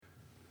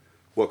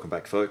Welcome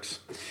back, folks.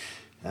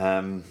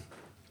 Been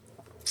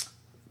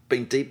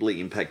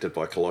deeply impacted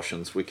by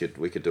Colossians. We could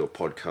do a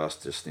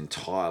podcast just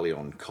entirely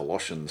on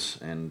Colossians,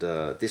 and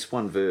this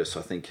one verse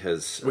I think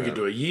has. We could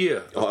do a year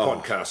of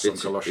podcasts on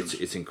Colossians.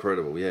 It's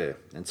incredible, yeah.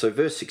 And so,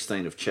 verse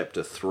 16 of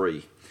chapter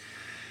 3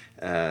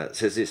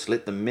 says this: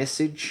 "Let the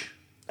message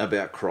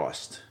about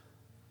Christ,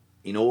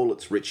 in all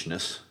its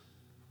richness,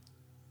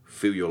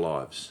 fill your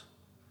lives."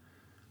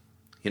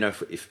 You know,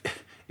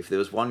 if there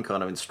was one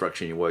kind of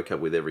instruction you woke up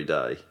with every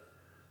day,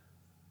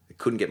 it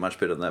couldn't get much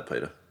better than that,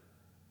 Peter.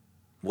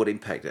 What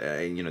impact?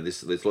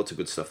 There's lots of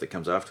good stuff that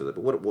comes after that,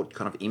 but what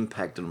kind of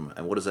impact and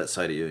what does that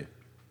say to you?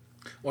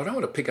 Well, I don't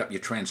want to pick up your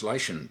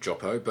translation,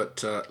 Joppo,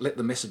 but let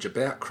the message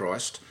about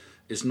Christ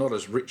is not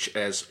as rich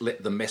as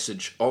let the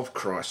message of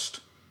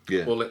Christ,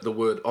 or let the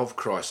word of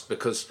Christ,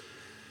 because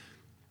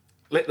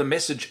let the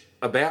message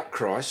about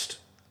Christ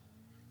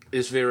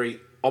is very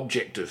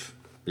objective.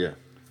 Yeah.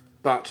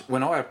 But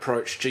when I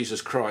approach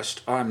Jesus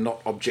Christ, I am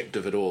not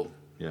objective at all.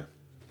 Yeah.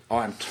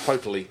 I am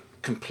totally,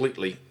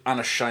 completely,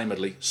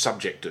 unashamedly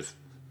subjective.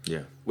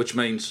 Yeah. Which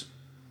means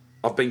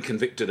I've been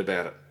convicted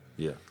about it.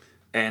 Yeah.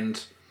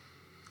 And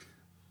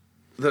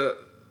the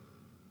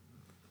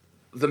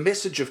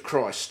message of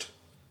Christ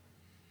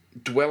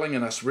dwelling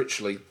in us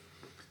richly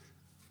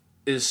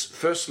is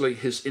firstly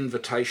his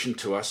invitation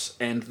to us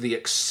and the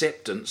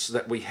acceptance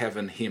that we have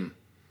in him.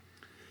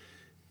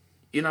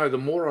 You know, the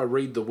more I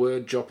read the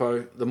word,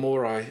 Joppo, the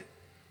more I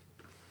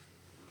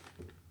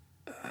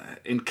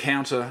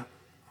encounter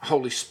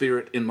Holy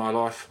Spirit in my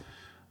life,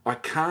 I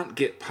can't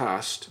get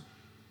past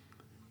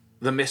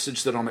the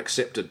message that I'm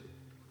accepted.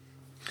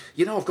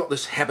 You know, I've got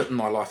this habit in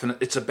my life, and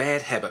it's a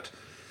bad habit.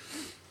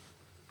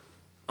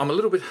 I'm a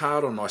little bit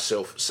hard on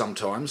myself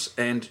sometimes,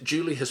 and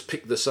Julie has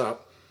picked this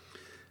up,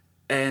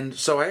 and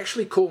so I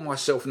actually call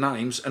myself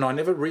names, and I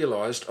never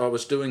realised I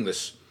was doing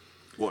this.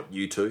 What,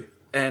 you too?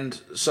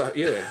 And so,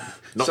 yeah.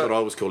 Not that I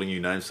was calling you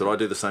names, but I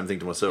do the same thing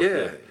to myself.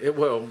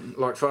 Well,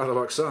 like father,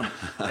 like son.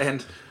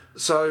 And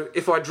so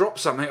if I drop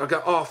something, I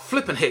go, oh,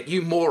 flippin' heck,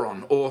 you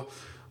moron.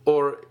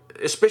 Or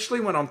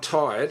especially when I'm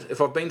tired, if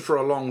I've been for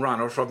a long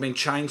run or if I've been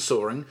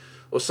chainsawing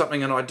or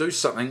something and I do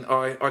something,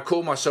 I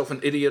call myself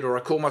an idiot or I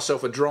call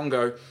myself a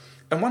drongo.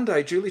 And one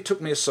day Julie took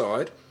me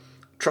aside.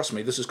 Trust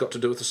me, this has got to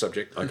do with the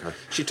subject. Okay.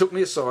 She took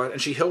me aside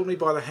and she held me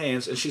by the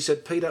hands and she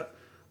said, Peter,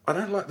 I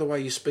don't like the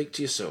way you speak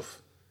to yourself.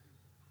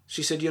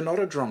 She said, you're not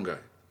a drongo.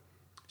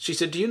 She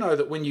said, do you know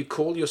that when you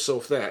call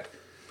yourself that,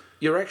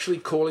 you're actually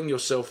calling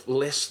yourself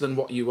less than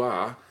what you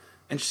are?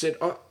 And she said,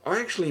 I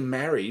actually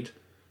married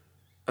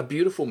a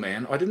beautiful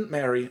man. I didn't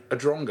marry a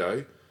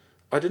drongo.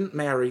 I didn't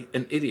marry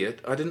an idiot.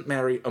 I didn't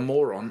marry a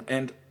moron.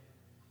 And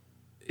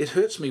it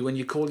hurts me when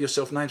you call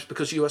yourself names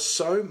because you are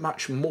so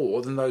much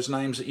more than those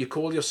names that you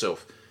call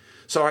yourself.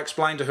 So I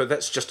explained to her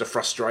that's just a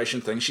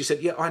frustration thing. She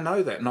said, yeah, I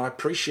know that and I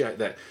appreciate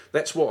that.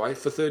 That's why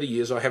for 30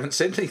 years I haven't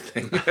said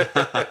anything.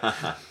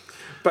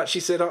 But she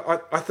said,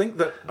 I think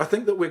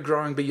that we're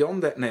growing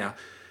beyond that now.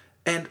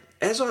 And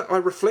as I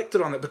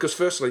reflected on that, because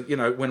firstly, you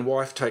know, when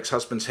wife takes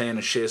husband's hand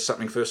and shares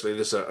something, firstly,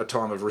 there's a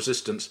time of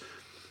resistance.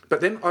 But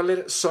then I let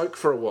it soak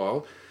for a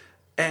while.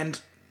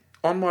 And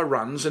on my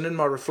runs and in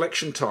my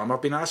reflection time,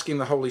 I've been asking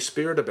the Holy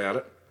Spirit about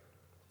it.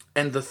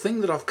 And the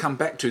thing that I've come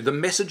back to, the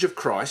message of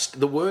Christ,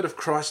 the word of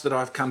Christ that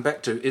I've come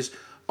back to is,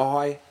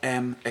 I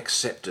am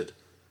accepted.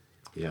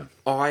 Yeah.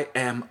 I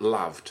am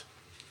loved.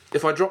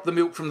 If I drop the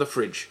milk from the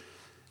fridge,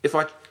 if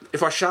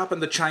I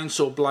sharpen the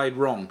chainsaw blade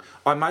wrong,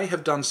 I may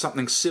have done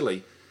something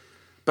silly,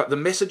 but the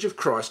message of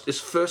Christ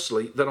is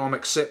firstly that I'm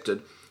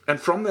accepted,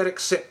 and from that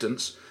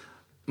acceptance,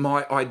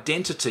 my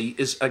identity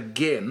is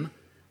again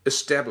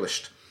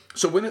established.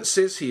 So when it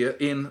says here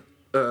in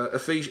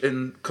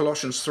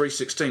Colossians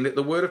 3:16, let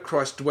the word of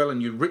Christ dwell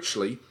in you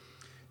richly,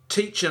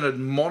 teach and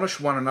admonish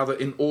one another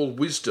in all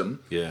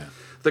wisdom. Yeah.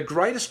 The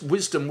greatest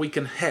wisdom we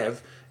can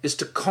have is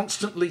to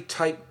constantly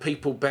take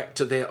people back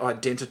to their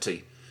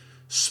identity.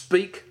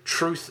 Speak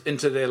truth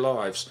into their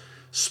lives.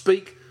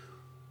 Speak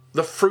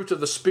the fruit of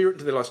the Spirit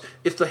into their lives.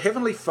 If the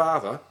Heavenly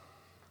Father,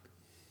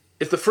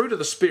 if the fruit of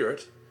the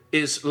Spirit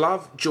is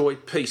love, joy,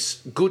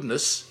 peace,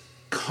 goodness,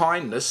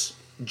 kindness,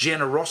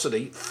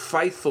 generosity,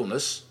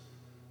 faithfulness,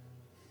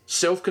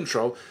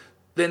 self-control,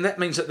 then that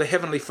means that the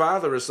Heavenly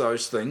Father is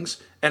those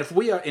things. And if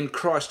we are in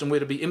Christ and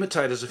we're to be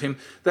imitators of him,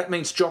 that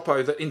means,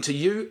 Joppo, that into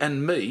you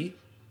and me,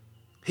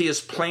 he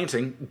is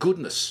planting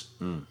goodness.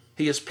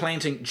 He is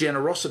planting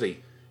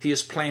generosity. He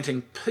is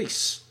planting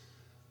peace.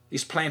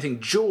 He's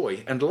planting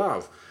joy and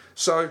love.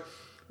 So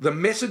the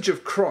message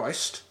of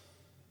Christ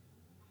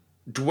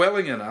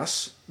dwelling in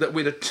us, that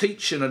we're to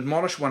teach and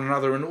admonish one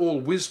another in all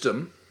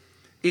wisdom,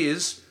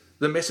 is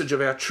the message of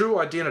our true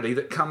identity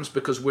that comes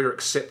because we're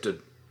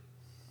accepted.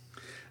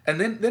 And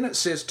then it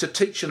says to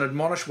teach and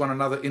admonish one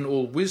another in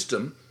all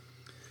wisdom.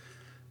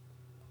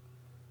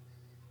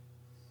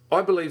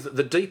 I believe that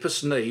the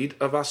deepest need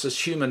of us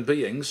as human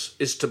beings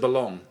is to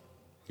belong.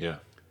 Yeah.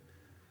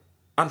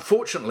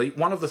 Unfortunately,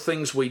 one of the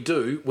things we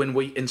do when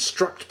we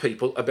instruct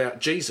people about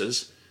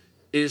Jesus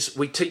is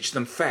we teach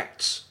them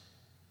facts.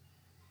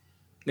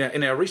 Now,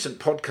 in our recent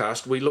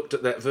podcast, we looked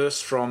at that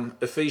verse from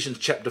Ephesians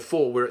chapter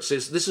 4, where it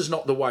says, this is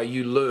not the way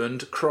you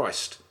learned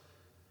Christ.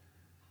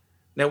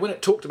 Now, when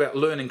it talked about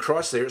learning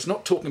Christ there, it's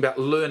not talking about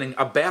learning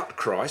about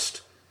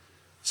Christ.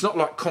 It's not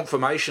like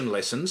confirmation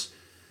lessons.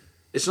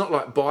 It's not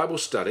like Bible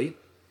study.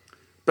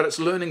 But it's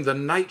learning the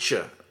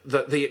nature,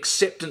 the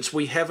acceptance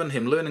we have in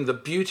him, learning the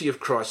beauty of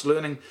Christ,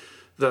 learning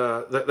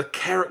the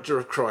character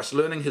of Christ,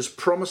 learning his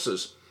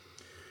promises.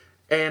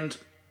 And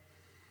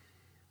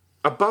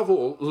above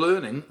all,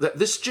 learning that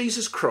this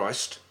Jesus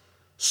Christ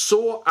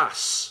saw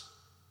us,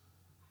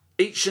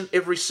 each and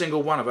every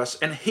single one of us,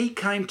 and he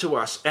came to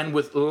us, and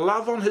with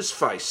love on his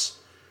face,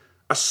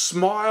 a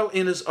smile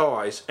in his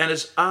eyes, and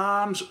his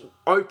arms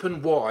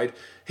open wide,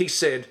 he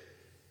said,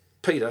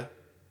 Peter,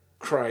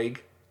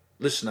 Craig,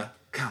 listener,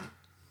 come,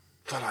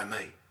 follow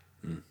me.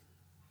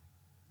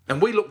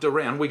 And we looked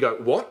around, we go,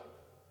 what?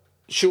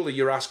 Surely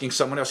you're asking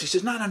someone else. He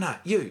says, no,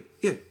 you,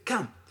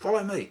 come,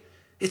 follow me.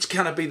 It's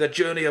going to be the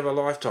journey of a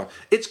lifetime.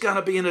 It's going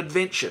to be an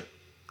adventure.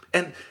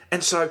 And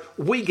so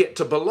we get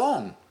to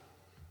belong.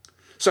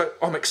 So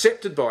I'm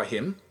accepted by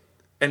him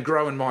and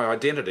grow in my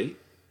identity.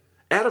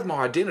 Out of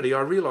my identity,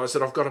 I realise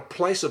that I've got a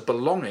place of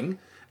belonging,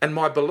 and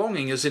my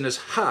belonging is in his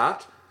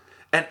heart.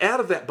 And out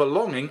of that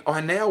belonging, I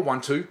now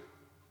want to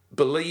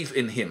believe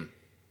in him.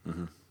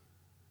 Mm-hmm.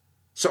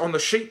 So on the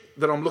sheet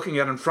that I'm looking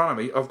at in front of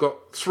me, I've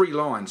got 3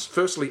 lines.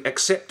 Firstly,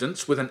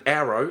 acceptance with an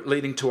arrow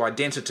leading to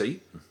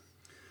identity.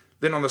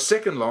 Then on the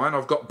second line,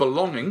 I've got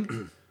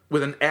belonging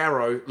with an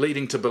arrow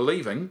leading to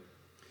believing.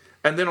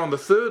 And then on the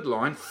third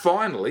line,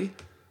 finally,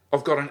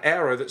 I've got an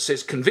arrow that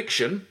says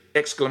conviction, !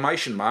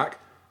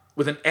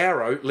 With an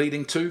arrow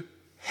leading to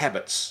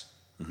habits.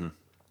 Mm-hmm.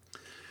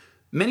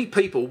 Many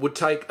people would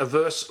take a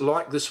verse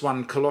like this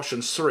one,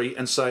 Colossians 3,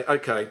 and say,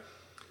 okay,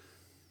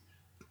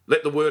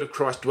 let the word of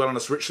Christ dwell in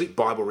us richly,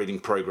 Bible reading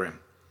program.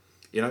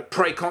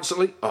 Pray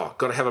constantly, got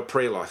to have a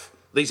prayer life.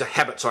 These are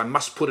habits I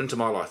must put into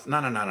my life.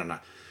 No.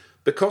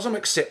 Because I'm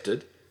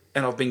accepted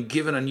and I've been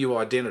given a new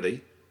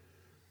identity,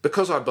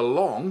 because I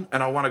belong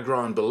and I want to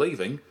grow in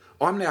believing,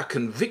 I'm now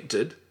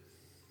convicted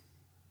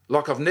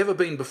like I've never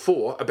been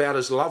before about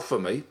his love for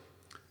me.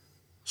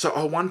 So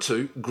I want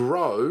to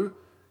grow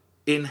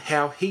in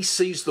how he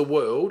sees the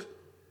world.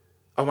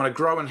 I want to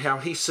grow in how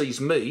he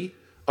sees me.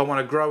 I want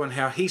to grow in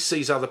how he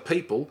sees other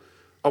people.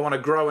 I want to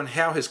grow in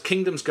how his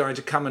kingdom's going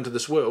to come into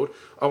this world.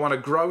 I want to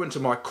grow into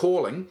my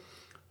calling.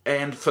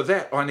 And for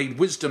that, I need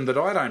wisdom that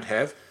I don't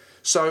have.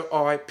 So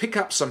I pick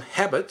up some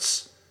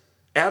habits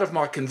out of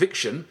my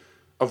conviction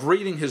of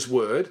reading his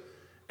word,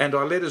 and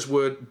I let his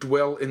word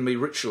dwell in me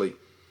richly.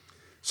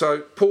 So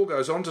Paul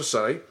goes on to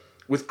say,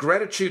 with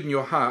gratitude in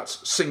your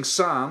hearts, sing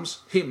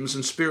psalms, hymns,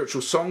 and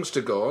spiritual songs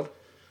to God.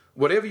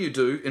 Whatever you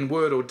do, in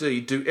word or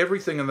deed, do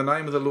everything in the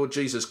name of the Lord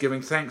Jesus,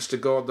 giving thanks to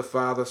God the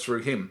Father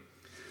through him.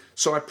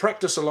 So I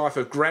practice a life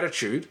of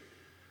gratitude.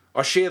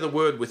 I share the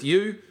word with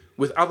you,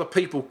 with other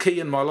people key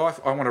in my life.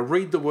 I want to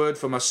read the word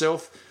for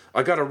myself.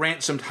 I go to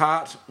Ransomed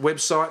Heart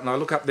website and I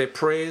look up their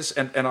prayers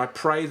and I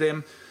pray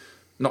them,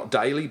 not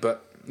daily,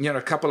 but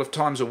a couple of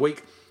times a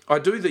week. I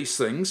do these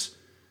things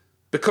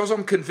because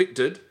I'm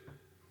convicted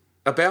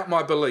about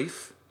my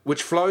belief,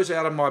 which flows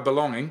out of my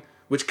belonging,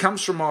 which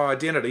comes from my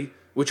identity,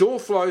 which all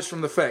flows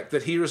from the fact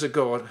that here is a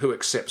God who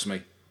accepts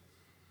me.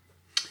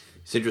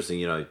 It's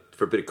interesting,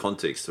 for a bit of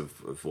context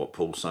of what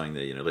Paul's saying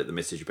there, let the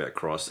message about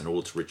Christ and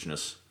all its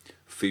richness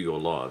fill your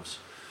lives.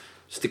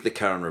 Stick the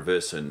car in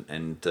reverse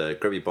and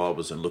grab your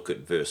Bibles and look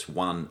at verse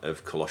 1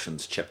 of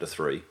Colossians chapter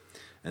 3.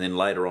 And then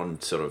later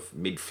on, sort of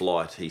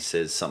mid-flight, he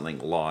says something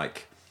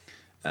like,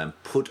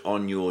 put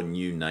on your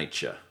new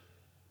nature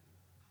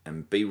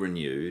and be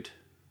renewed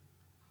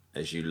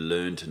as you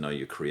learn to know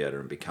your Creator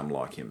and become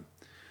like him.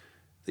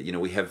 That,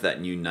 we have that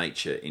new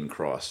nature in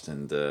Christ,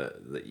 and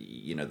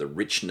the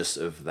richness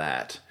of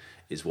that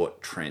is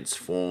what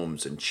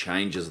transforms and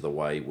changes the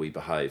way we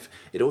behave.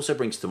 It also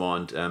brings to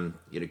mind,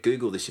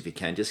 Google this if you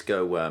can. Just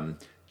go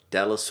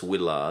Dallas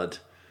Willard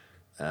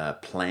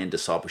planned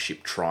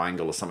discipleship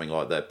triangle or something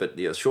like that.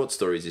 But short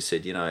story is, he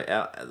said,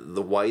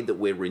 the way that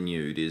we're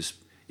renewed is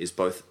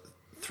both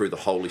through the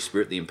Holy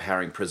Spirit, the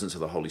empowering presence of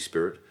the Holy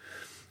Spirit.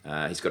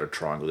 He's got a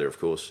triangle there, of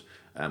course.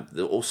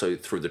 Also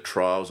through the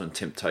trials and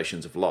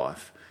temptations of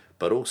life,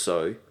 but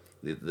also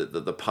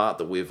the part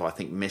that we've, I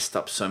think, messed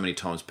up so many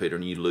times, Peter,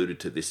 and you alluded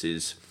to this,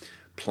 is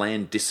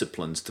planned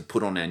disciplines to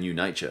put on our new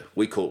nature.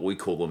 We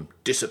call them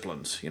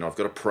disciplines. I've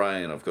got to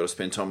pray and I've got to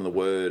spend time in the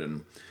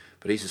Word,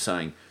 but he's just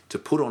saying to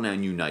put on our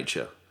new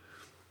nature,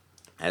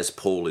 as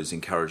Paul is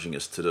encouraging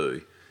us to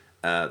do.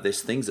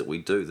 There's things that we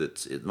do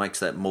that it makes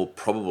that more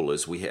probable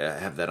as we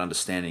have that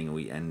understanding,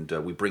 and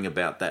we bring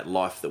about that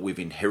life that we've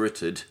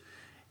inherited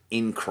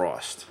in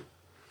Christ.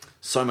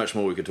 So much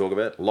more we could talk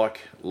about,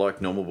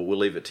 like normal, but we'll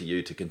leave it to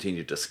you to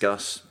continue to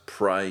discuss,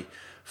 pray,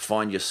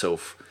 find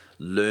yourself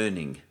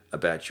learning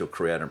about your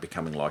Creator and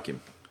becoming like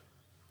him.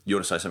 You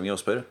want to say something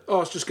else, Peter? I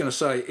was just going to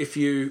say, if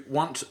you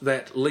want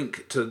that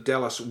link to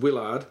Dallas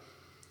Willard,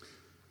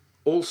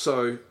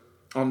 also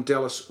on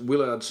Dallas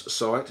Willard's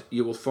site,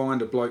 you will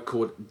find a bloke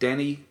called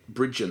Danny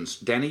Bridgens.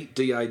 Danny,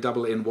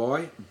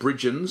 D-A-N-N-Y,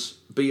 Bridgens,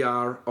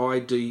 B-R-I-D-G-E-N-S,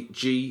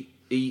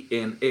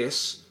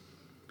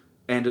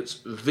 and it's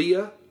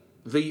Via,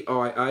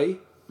 V-I-A,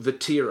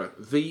 Vetera,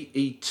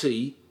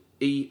 V-E-T-E-R-A.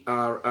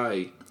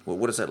 Well,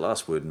 what does that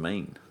last word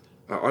mean?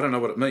 I don't know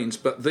what it means,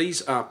 but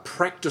these are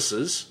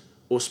practices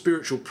or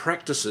spiritual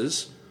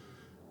practices,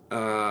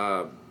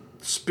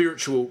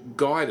 spiritual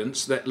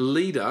guidance that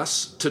lead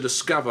us to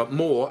discover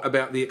more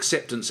about the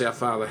acceptance our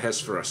Father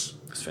has for us.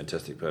 That's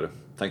fantastic, Peter.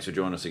 Thanks for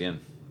joining us again.